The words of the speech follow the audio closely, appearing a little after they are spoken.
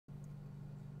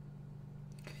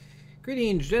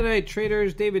Greetings, Jedi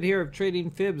traders. David here of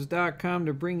TradingFibs.com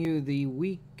to bring you the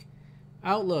week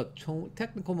outlook,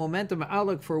 technical momentum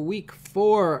outlook for week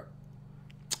 4,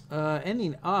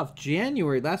 ending off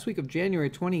January, last week of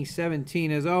January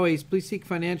 2017. As always, please seek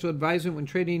financial advisement when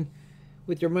trading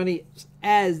with your money,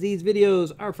 as these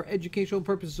videos are for educational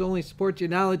purposes only. Support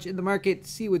your knowledge in the market,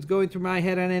 see what's going through my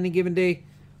head on any given day.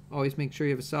 Always make sure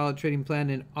you have a solid trading plan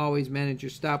and always manage your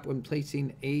stop when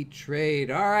placing a trade.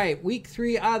 All right, week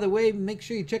 3 out of the way. Make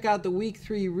sure you check out the week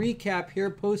 3 recap here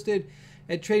posted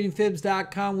at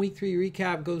tradingfibs.com. Week 3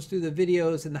 recap goes through the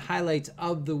videos and the highlights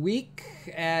of the week,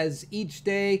 as each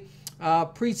day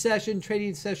pre-session,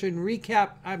 trading session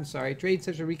recap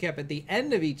at the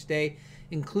end of each day,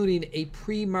 including a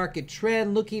pre-market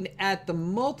trend, looking at the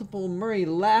multiple Murray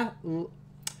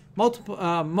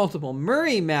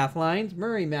math lines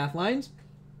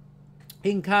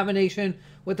in combination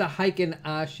with the Heikin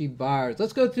Ashi bars.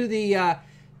 Let's go through the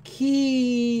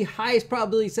key highest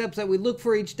probability steps that we look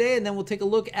for each day, and then we'll take a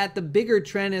look at the bigger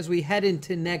trend as we head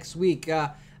into next week.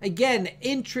 Again,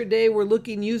 intraday, we're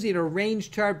looking using a range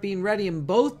chart, being ready in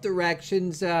both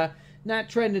directions, not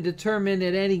trying to determine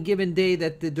at any given day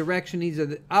that the direction is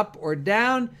either up or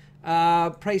down.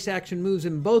 Price action moves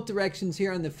in both directions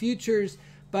here on the futures,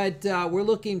 but we're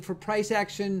looking for price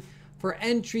action for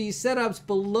entries, setups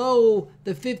below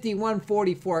the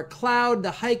 5144 cloud, the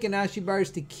Heikin Ashi bars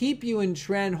to keep you in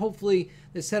trend, hopefully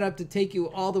the setup to take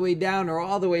you all the way down or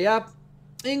all the way up,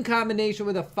 in combination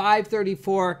with a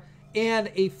 534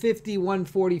 and a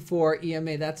 5144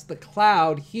 EMA. That's the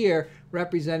cloud here,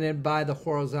 represented by the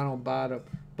horizontal bottom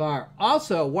bar.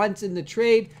 Also, once in the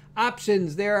trade,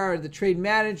 options, there are the trade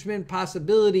management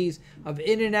possibilities of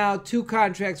in and out, 2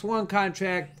 contracts, 1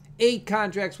 contract, 8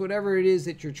 contracts, whatever it is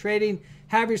that you're trading.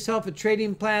 Have yourself a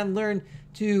trading plan. Learn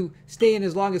to stay in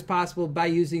as long as possible by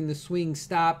using the swing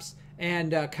stops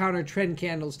and counter trend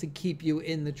candles to keep you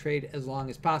in the trade as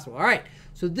long as possible. All right,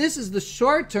 so this is the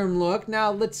short-term look.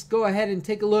 Now let's go ahead and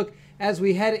take a look as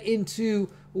we head into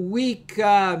week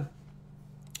 4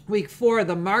 of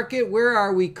the market. Where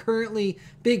are we currently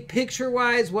big picture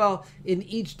wise? Well, in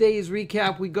each day's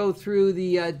recap, we go through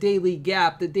the daily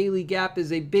gap. The daily gap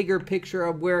is a bigger picture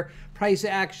of where price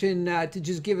action, to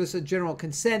just give us a general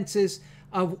consensus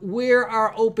of where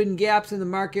are open gaps in the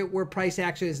market where price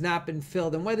action has not been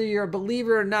filled. And whether you're a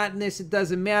believer or not in this, it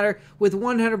doesn't matter. With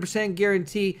 100%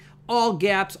 guarantee, all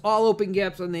gaps, all open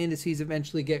gaps on the indices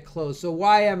eventually get closed. So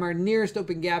YM, our nearest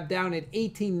open gap, down at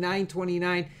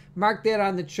 18,929. Mark that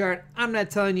on the chart. I'm not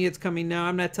telling you it's coming now.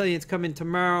 I'm not telling you it's coming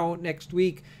tomorrow, next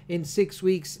week, in 6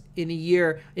 weeks, in a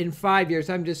year, in 5 years.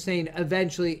 I'm just saying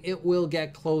eventually it will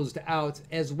get closed out,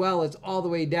 as well as all the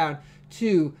way down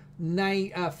to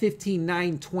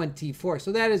 15,924.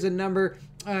 So that is a number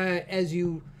as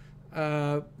you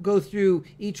go through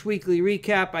each weekly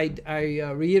recap.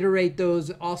 I reiterate those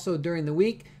also during the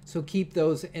week, so keep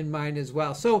those in mind as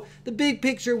well. So the big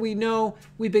picture, we know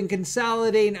we've been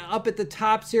consolidating up at the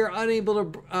tops here, unable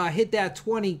to hit that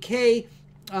 20K.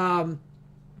 I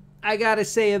gotta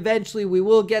say, eventually we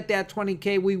will get that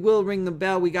 20K. We will ring the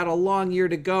bell. We got a long year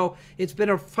to go. It's been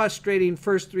a frustrating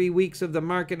first 3 weeks of the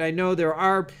market. I know there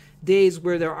are days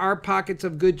where there are pockets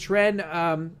of good trend,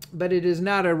 but it is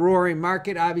not a roaring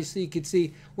market. Obviously, you can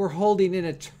see we're holding in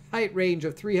a tight range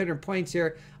of 300 points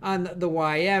here on the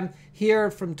YM.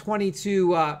 Here from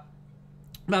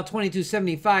about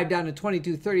 2275 down to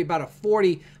 2230, about a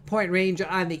 40-point range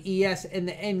on the ES, and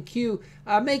the NQ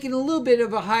making a little bit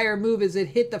of a higher move as it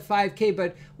hit the 5K.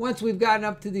 But once we've gotten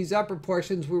up to these upper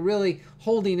portions, we're really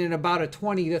holding in about a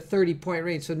 20 to 30-point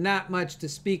range, so not much to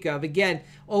speak of. Again,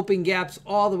 open gaps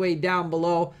all the way down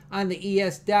below on the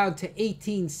ES, down to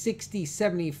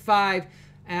 1860.75,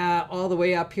 all the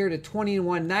way up here to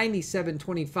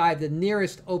 2197.25, the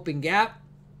nearest open gap.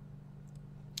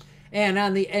 And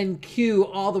on the NQ,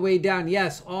 all the way down,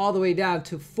 yes, all the way down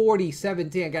to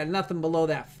 40.17. I got nothing below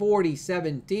that,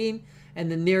 40.17. And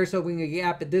the nearest opening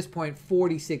gap at this point,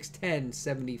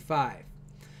 46.10.75. All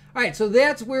right, so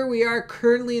that's where we are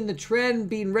currently in the trend.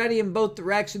 Being ready in both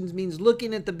directions means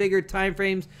looking at the bigger time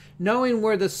frames, knowing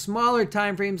where the smaller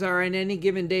time frames are in any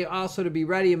given day, also to be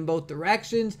ready in both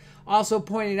directions. Also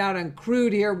pointing out on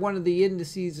crude here, one of the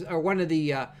indices, or one of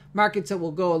the markets that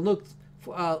we'll go and look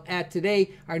at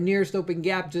today. Our nearest open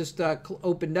gap just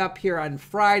opened up here on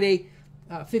Friday,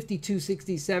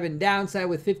 52.67 downside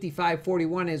with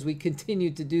 55.41 as we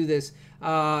continue to do this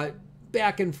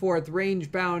back and forth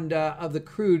range bound of the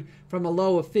crude from a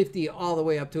low of 50 all the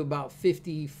way up to about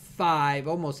 55,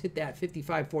 almost hit that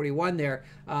 55.41 there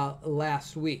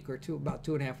last week, or about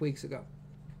 2.5 weeks ago.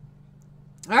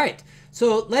 All right,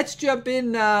 so let's jump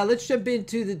in. Let's jump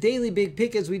into the daily big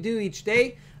pick as we do each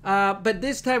day. But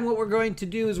this time what we're going to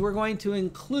do is we're going to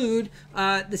include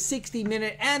the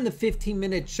 60-minute and the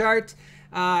 15-minute chart.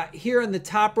 Here on the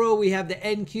top row, we have the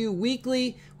NQ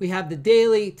weekly, we have the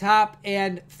daily, top,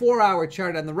 and 4-hour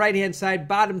chart on the right-hand side,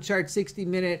 bottom chart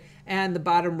 60-minute, and the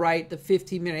bottom right, the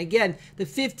 15-minute. Again, the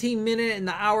 15-minute and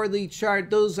the hourly chart,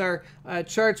 those are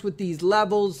charts with these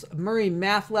levels, Murray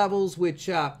math levels, which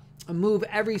move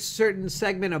every certain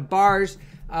segment of bars.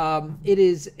 It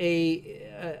is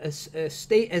as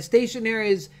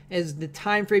stationary as the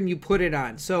time frame you put it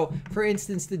on. So, for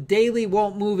instance, the daily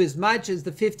won't move as much as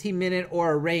the 15-minute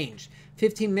or a range.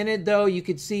 15-minute, though, you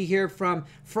could see here from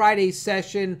Friday's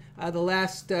session, the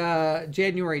last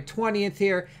January 20th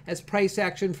here, as price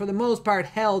action for the most part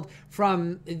held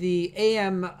from the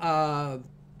AM,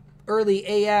 early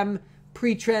AM,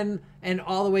 pre-trend, and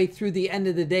all the way through the end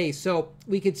of the day. So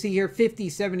we could see here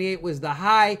 50.78 was the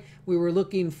high. We were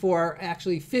looking for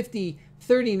actually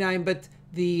 50.39, but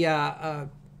the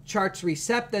charts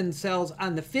reset themselves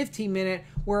on the 15-minute,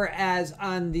 whereas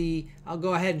on the, I'll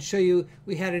go ahead and show you,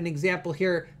 we had an example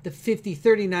here, the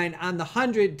 50.39 on the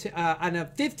 100, on a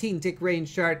 15-tick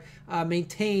range chart,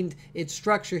 maintained its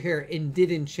structure here and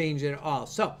didn't change at all.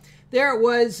 So there it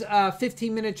was,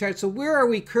 15-minute chart. So where are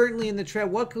we currently in the trend?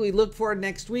 What can we look for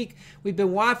next week? We've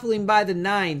been waffling by the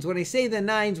nines. When I say the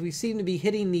nines, we seem to be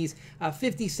hitting these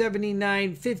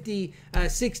 50.79, 50.69,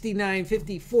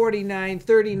 50.49,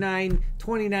 39,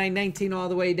 29, 19, all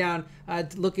the way down,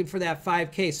 looking for that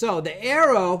 5K. So the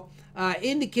arrow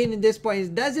indicating at this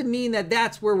point doesn't mean that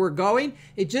that's where we're going.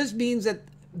 It just means that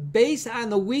based on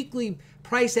the weekly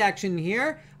price action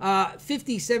here,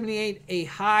 50.78, a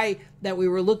high that we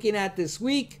were looking at this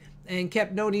week and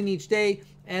kept noting each day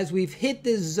as we've hit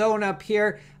this zone up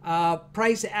here.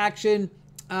 Price action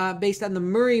based on the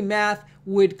Murray math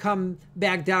would come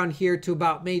back down here to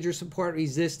about major support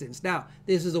resistance. Now,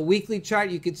 this is a weekly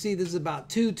chart. You can see this is about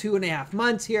 2.5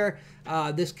 months here.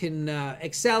 This can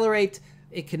accelerate.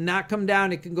 It cannot come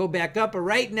down. It can go back up. But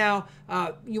right now,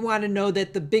 you want to know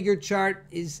that the bigger chart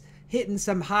is hitting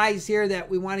some highs here that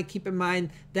we want to keep in mind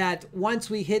that once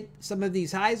we hit some of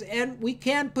these highs, and we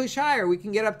can push higher, we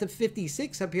can get up to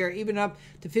 56 up here, even up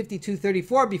to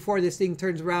 52.34 before this thing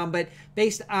turns around. But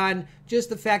based on just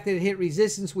the fact that it hit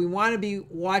resistance, we want to be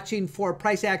watching for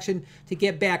price action to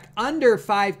get back under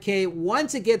 5K.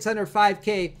 Once it gets under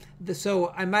 5K,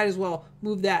 so I might as well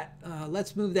move that,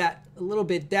 let's move that a little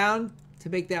bit down to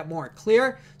make that more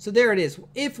clear. So there it is.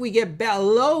 If we get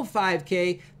below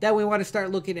 5K, then we want to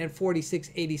start looking at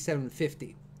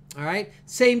 46.8750. All right,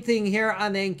 same thing here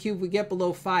on the NQ. We get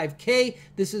below 5K.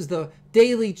 This is the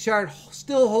daily chart,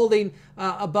 still holding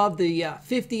above the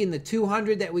 50 and the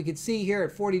 200 that we could see here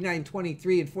at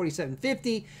 49.23 and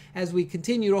 47.50 as we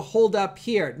continue to hold up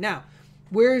here. Now,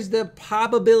 where's the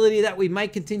probability that we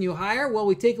might continue higher? Well,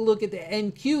 we take a look at the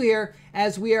NQ here.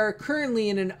 As we are currently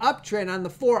in an uptrend on the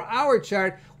 4-hour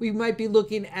chart, we might be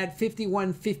looking at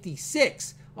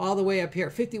 51.56 all the way up here,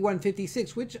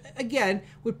 51.56, which again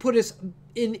would put us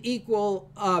in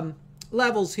equal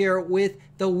levels here with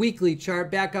the weekly chart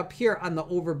back up here on the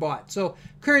overbought. So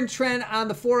current trend on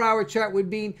the 4-hour chart would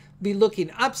be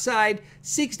looking upside.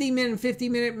 60-minute and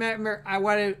 50-minute, remember, I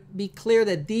want to be clear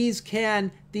that these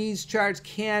charts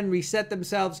can reset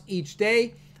themselves each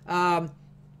day.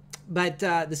 But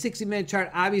the 60-minute chart,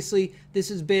 obviously, this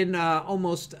has been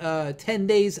almost 10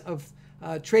 days of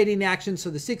trading action, so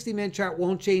the 60-minute chart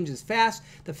won't change as fast.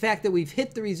 The fact that we've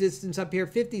hit the resistance up here,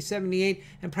 50.78,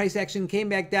 and price action came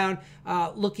back down,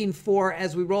 looking for,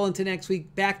 as we roll into next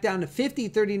week, back down to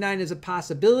 50.39 is a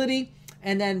possibility.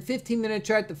 And then 15-minute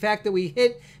chart, the fact that we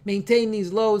maintain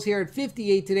these lows here at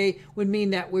 58 today would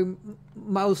mean that we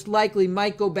most likely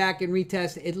might go back and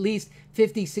retest at least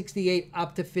 50.68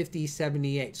 up to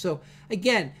 50.78. So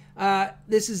again,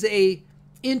 this is a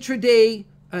intraday,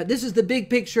 this is the big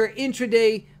picture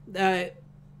intraday,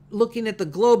 looking at the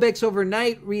Globex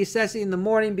overnight, reassessing in the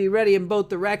morning, be ready in both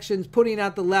directions, putting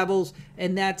out the levels,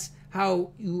 and that's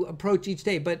how you approach each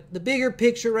day. But the bigger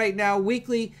picture right now,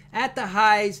 weekly at the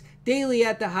highs, daily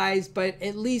at the highs, but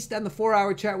at least on the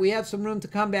 4-hour chart, we have some room to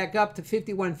come back up to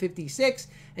 51.56.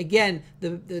 Again,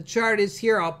 the chart is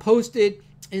here. I'll post it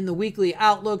in the weekly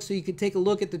outlook so you can take a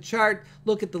look at the chart,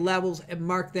 look at the levels, and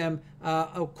mark them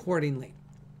accordingly.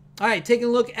 All right, taking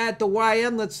a look at the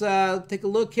YM. Let's take a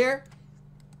look here.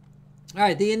 All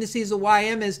right, the indices of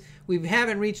YM is we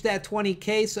haven't reached that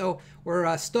 20K, so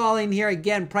we're stalling here.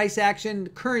 Again, price action,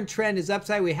 current trend is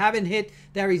upside. We haven't hit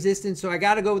that resistance, so I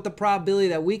got to go with the probability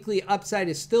that weekly upside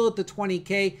is still at the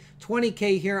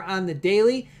 20K here on the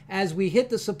daily. As we hit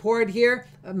the support here,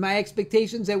 my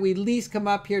expectations that we at least come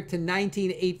up here to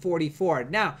 19,844.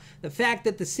 Now, the fact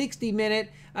that the 60-minute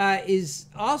is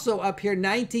also up here,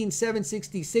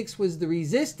 19,766 was the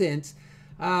resistance.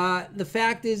 The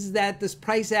fact is that this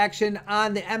price action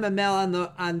on the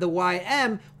MML on the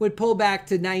YM would pull back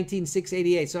to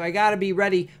 19,688. So I got to be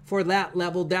ready for that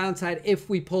level downside if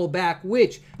we pull back,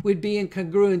 which would be in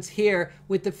congruence here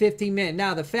with the 15-minute.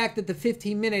 Now, the fact that the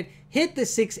 15-minute hit the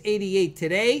 688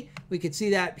 today, we could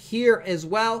see that here as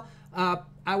well.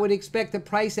 I would expect the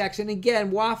price action,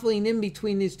 again, waffling in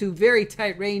between these two, very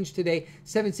tight range today,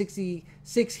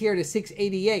 766 here to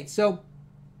 688. So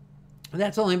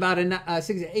that's only about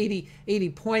 80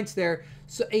 points there,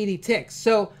 so 80 ticks.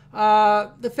 So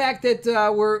the fact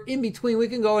that we're in between, we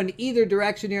can go in either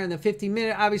direction here in the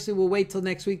 15-minute. Obviously, we'll wait till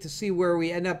next week to see where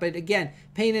we end up. But again,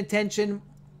 paying attention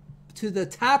to the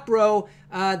top row,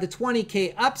 the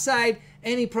 20K upside.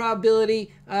 Any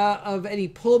probability of any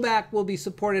pullback will be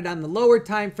supported on the lower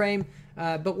time frame.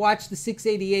 But watch the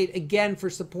 688 again for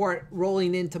support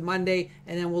rolling into Monday,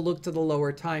 and then we'll look to the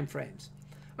lower time frames.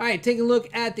 All right, taking a look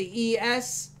at the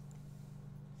ES.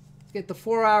 Let's get the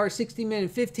 4-hour,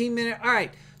 60-minute, 15-minute. All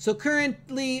right, so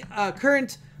currently,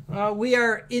 we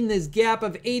are in this gap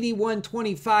of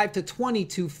 81.25 to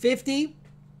 22.50.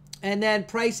 And then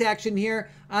price action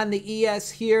here on the ES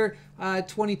here,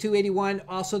 22.81,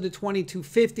 also to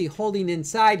 22.50, holding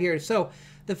inside here. So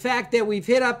the fact that we've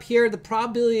hit up here, the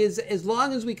probability is as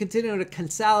long as we continue to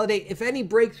consolidate, if any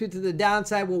breakthrough to the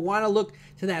downside, we'll want to look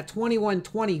to that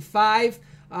 21.25.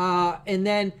 And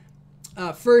then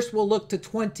first we'll look to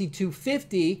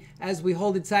 22.50 as we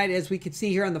hold inside, as we can see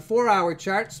here on the 4-hour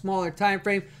chart, smaller time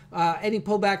frame, any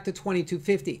pullback to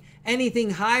 22.50. Anything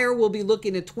higher, we'll be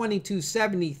looking at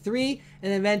 22.73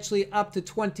 and eventually up to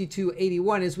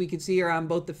 22.81, as we can see here on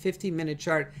both the 15-minute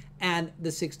chart and the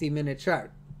 60-minute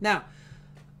chart. Now,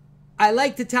 I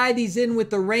like to tie these in with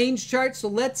the range chart, so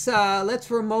let's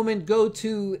for a moment go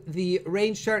to the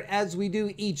range chart as we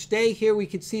do each day. Here we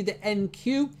can see the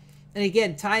NQ, and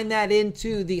again, tying that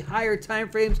into the higher time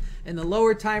frames and the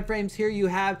lower time frames. Here you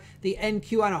have the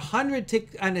NQ on a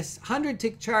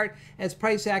 100-tick chart as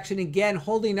price action, again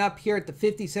holding up here at the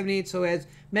 50.78. So as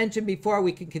mentioned before,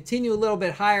 we can continue a little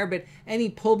bit higher, but any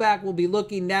pullback will be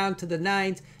looking down to the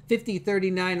 9s,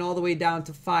 50.39, all the way down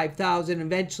to 5,000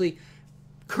 eventually.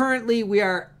 Currently, we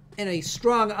are in a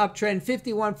strong uptrend,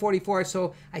 51.44.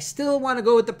 So I still want to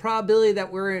go with the probability that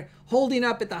we're holding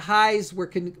up at the highs.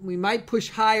 We might push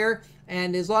higher,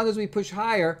 and as long as we push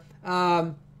higher,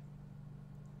 we'll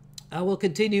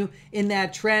continue in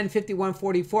that trend,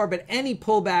 51.44. But any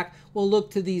pullback will look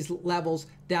to these levels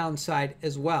downside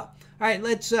as well. All right,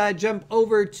 let's jump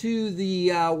over to the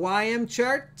YM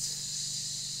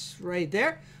charts right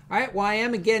there. All right,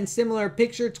 YM, again, similar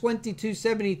picture.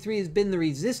 22.73 has been the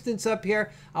resistance up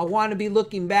here. I want to be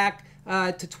looking back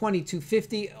to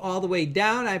 22.50 all the way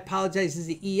down. I apologize, this is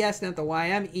the ES, not the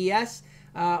YM. ES,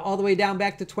 all the way down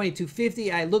back to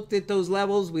 22.50. I looked at those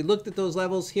levels. We looked at those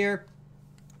levels here.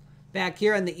 Back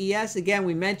here on the ES, again,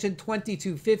 we mentioned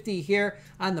 22.50 here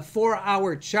on the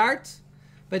 4-hour chart.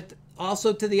 But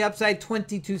also to the upside,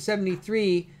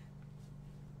 22.73.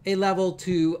 A level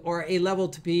to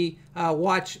be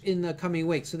watch in the coming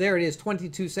week. So there it is,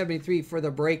 22.73 for the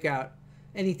breakout.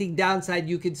 Anything downside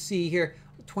you could see here,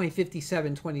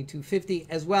 20.57, 22.50,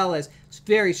 as well as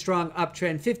very strong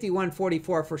uptrend. 51.44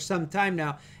 for some time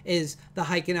now is the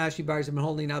Heikin Ashi bars have been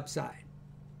holding upside.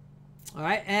 All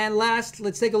right, and last,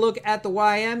 let's take a look at the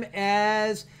YM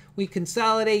as we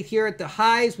consolidate here at the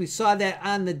highs. We saw that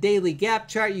on the daily gap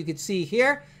chart, you could see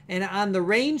here. And on the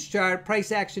range chart,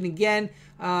 price action again,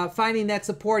 finding that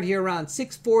support here around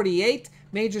 648.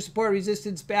 Major support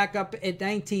resistance back up at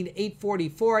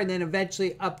 19,844, and then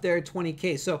eventually up there at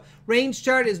 20K. So range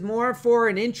chart is more for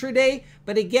an intraday,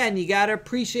 but again, you got to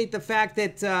appreciate the fact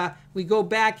that we go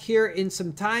back here in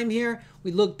some time here.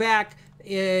 We look back,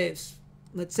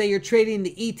 let's say you're trading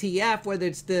the ETF, whether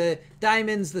it's the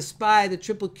Diamonds, the SPY, the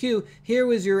Triple Q. Here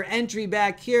was your entry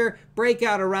back here,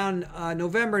 breakout around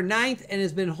November 9th, and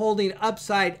has been holding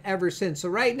upside ever since. So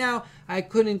right now, I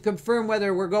couldn't confirm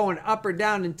whether we're going up or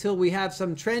down until we have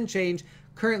some trend change.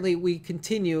 Currently, we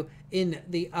continue in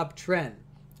the uptrend.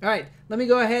 All right, let me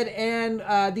go ahead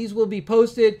and these will be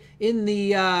posted in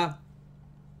the, let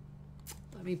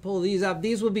me pull these up.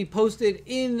 These will be posted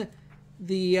in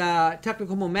the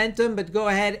technical momentum, but go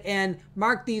ahead and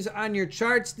mark these on your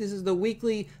charts. This is the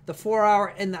weekly, the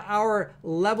 4-hour, and the hour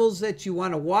levels that you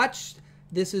want to watch.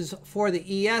 This is for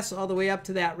the ES all the way up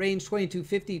to that range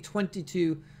 2250,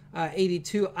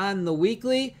 2282 on the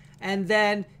weekly. And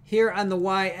then here on the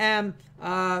YM,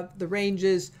 the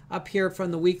ranges up here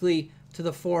from the weekly to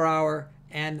the 4-hour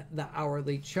and the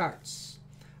hourly charts.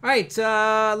 All right,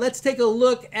 let's take a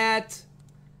look at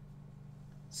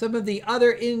some of the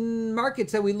other in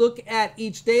markets that we look at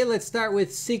each day. Let's start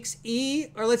with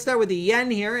 6E, or let's start with the yen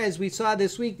here. As we saw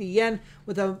this week, the yen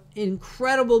with an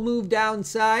incredible move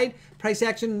downside. Price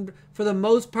action for the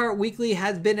most part weekly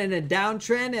has been in a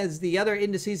downtrend as the other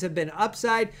indices have been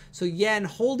upside. So yen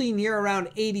holding here around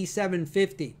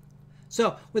 87.50.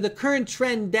 So with the current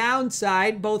trend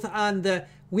downside, both on the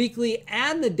weekly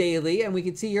and the daily, and we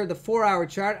can see here the 4-hour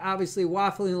chart obviously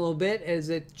waffling a little bit as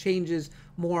it changes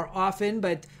more often,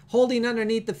 but holding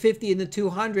underneath the 50 and the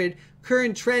 200.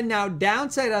 Current trend now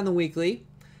downside on the weekly,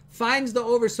 finds the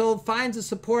oversold, finds the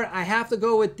support. I have to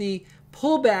go with the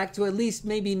pullback to at least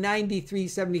maybe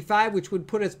 93.75, which would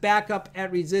put us back up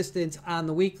at resistance on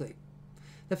the weekly.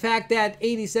 The fact that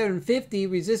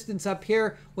 87.50 resistance up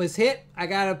here was hit, I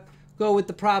gotta go with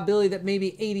the probability that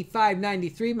maybe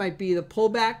 85.93 might be the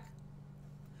pullback,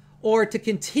 or to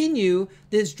continue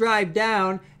this drive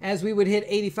down as we would hit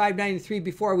 85.93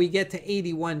 before we get to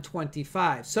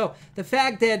 81.25. So the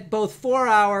fact that both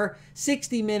 4-hour,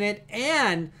 60-minute,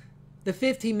 and the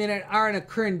 15-minute are in a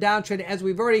current downtrend, as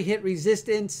we've already hit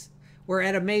resistance, we're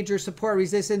at a major support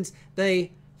resistance.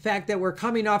 The fact that we're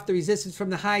coming off the resistance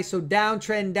from the high, so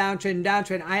downtrend, downtrend,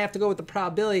 downtrend, I have to go with the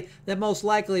probability that most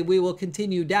likely we will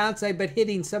continue downside, but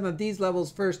hitting some of these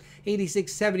levels first,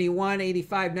 86.71,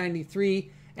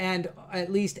 85.93, and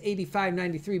at least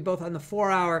 85.93, both on the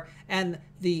 4-hour and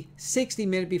the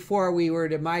 60-minute before we were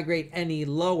to migrate any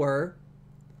lower.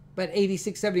 But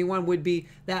 86.71 would be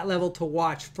that level to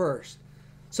watch first.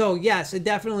 So yes, it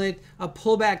definitely, a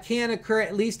pullback can occur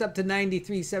at least up to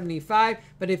 93.75,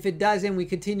 but if it doesn't, we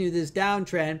continue this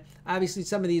downtrend, obviously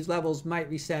some of these levels might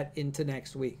reset into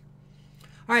next week.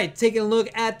 All right, taking a look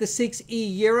at the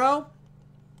 6E Euro.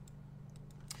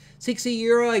 6E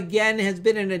Euro again has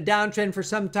been in a downtrend for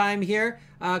some time here,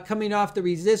 coming off the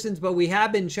resistance, but we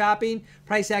have been chopping.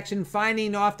 Price action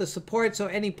finding off the support, so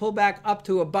any pullback up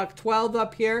to $1.12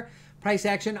 up here. Price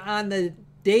action on the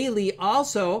daily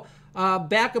also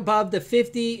back above the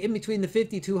 50, in between the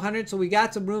 50-200, so we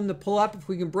got some room to pull up. If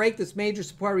we can break this major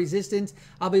support resistance,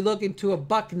 I'll be looking to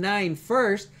 $1.09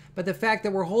 first, but the fact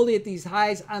that we're holding at these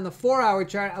highs on the 4-hour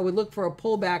chart, I would look for a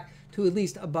pullback to at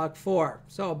least $1.04.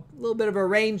 So a little bit of a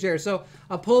range there. So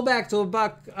a pullback to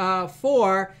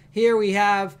 $1.04. Here we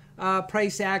have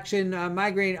price action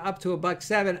migrating up to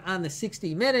 $1.07 on the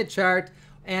 60-minute chart,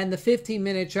 and the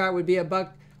 15-minute chart would be a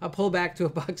pullback to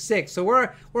 $1.06. So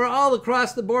we're all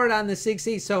across the board on the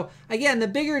 6E. So again, the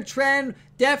bigger trend,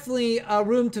 definitely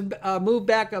room to move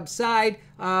back upside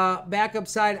on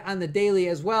the daily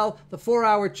as well. The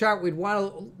 4-hour chart, we'd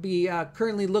want to be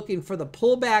currently looking for the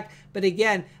pullback, but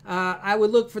again, I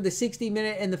would look for the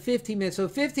 60-minute and the 15-minute. So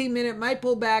 15-minute might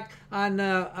pull back on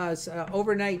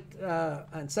overnight,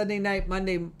 on Sunday night,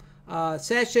 Monday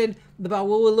session, but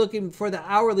we're looking for the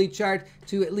hourly chart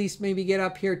to at least maybe get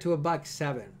up here to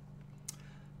 $1.07.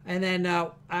 And then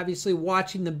obviously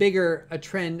watching the bigger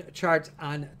trend charts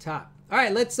on top. All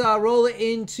right, let's roll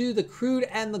into the crude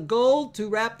and the gold to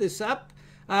wrap this up.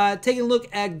 Taking a look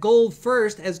at gold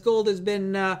first, as gold has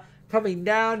been coming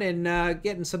down and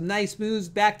getting some nice moves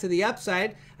back to the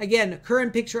upside. Again,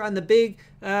 current picture on the big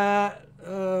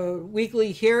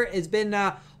weekly here has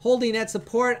been holding at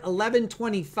support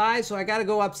 1125, so I got to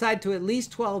go upside to at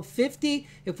least 1250.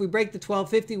 If we break the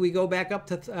 1250, we go back up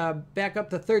to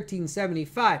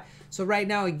 1375. So right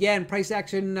now, again, price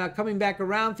action coming back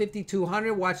around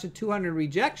 5200. Watch the 200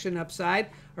 rejection upside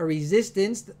or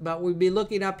resistance, but we'd be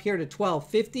looking up here to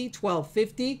 1250,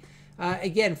 1250.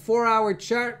 Again, 4-hour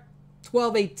chart,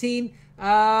 1218.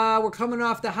 We're coming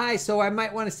off the high, so I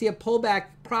might want to see a pullback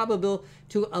probable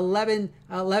to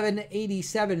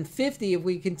 1187.50. If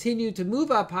we continue to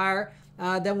move up higher,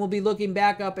 then we'll be looking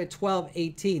back up at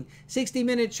 1218.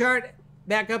 60-minute chart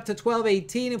back up to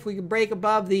 1218. If we can break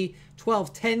above the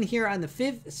 1210 here on the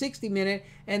 60-minute,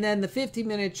 and then the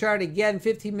 50-minute chart, again,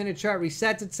 15-minute chart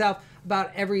resets itself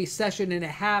about every session and a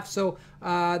half. So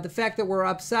the fact that we're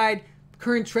upside,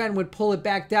 current trend would pull it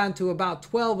back down to about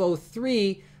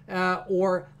 1203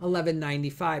 or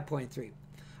 1195.3.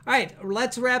 All right,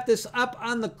 let's wrap this up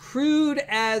on the crude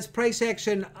as price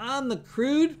action on the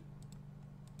crude.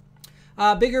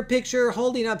 Bigger picture,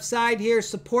 holding upside here,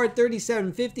 support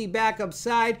 3750, back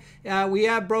upside. We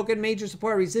have broken major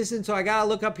support resistance, so I got to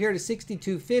look up here to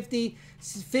 6250.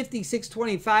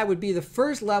 5625 would be the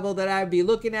first level that I'd be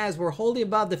looking at as we're holding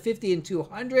above the 50 and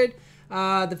 200.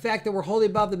 The fact that we're holding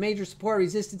above the major support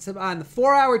resistance on the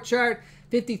 4-hour chart,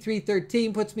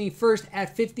 5313 puts me first at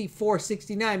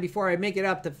 5469 before I make it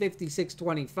up to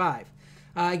 5625.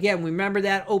 Again, remember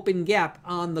that open gap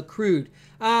on the crude.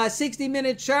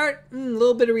 60-minute chart, a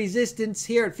little bit of resistance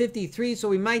here at 53, so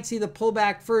we might see the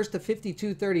pullback first to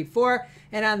 52.34.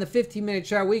 And on the 15-minute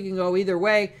chart, we can go either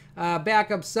way.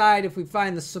 Back upside if we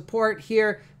find the support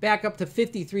here, back up to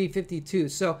 53.52.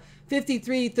 So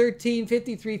 53.13,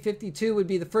 53.52 would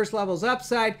be the first levels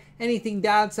upside. Anything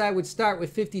downside would start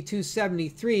with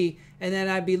 52.73, and then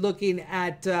I'd be looking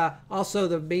at also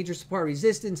the major support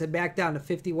resistance and back down to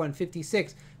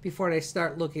 51.56 before I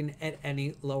start looking at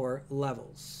any lower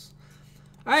levels.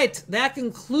 All right, that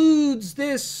concludes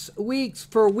this week's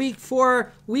for week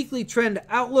 4 weekly trend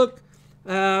outlook.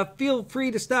 Feel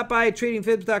free to stop by at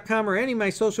tradingfibs.com or any of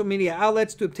my social media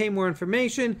outlets to obtain more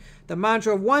information. The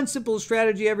mantra, one simple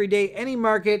strategy every day, any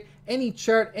market, any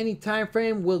chart, any time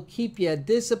frame will keep you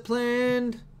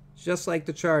disciplined, just like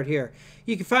the chart here.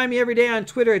 You can find me every day on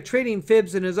Twitter at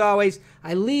TradingFibs, and as always,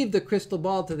 I leave the crystal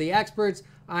ball to the experts.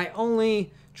 I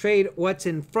only trade what's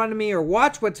in front of me or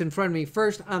watch what's in front of me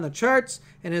first on the charts,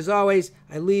 and as always,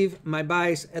 I leave my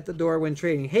bias at the door when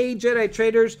trading. Hey, Jedi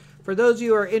traders, for those of you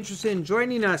who are interested in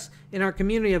joining us in our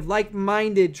community of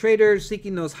like-minded traders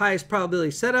seeking those highest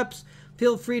probability setups,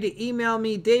 feel free to email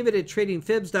me, David at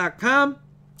tradingfibs.com,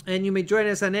 and you may join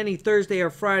us on any Thursday or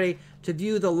Friday to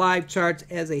view the live charts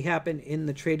as they happen in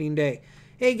the trading day.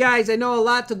 Hey guys, I know a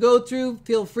lot to go through.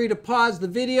 Feel free to pause the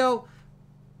video,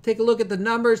 take a look at the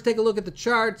numbers, take a look at the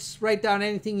charts, write down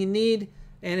anything you need,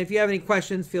 and if you have any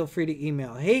questions, feel free to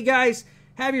email. Hey guys,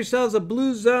 have yourselves a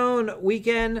Blue Zone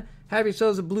weekend. Have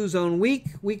yourselves a Blue Zone week,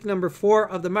 week number 4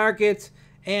 of the market,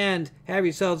 and have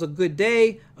yourselves a good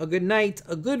day, a good night,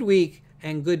 a good week,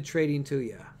 and good trading to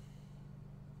you.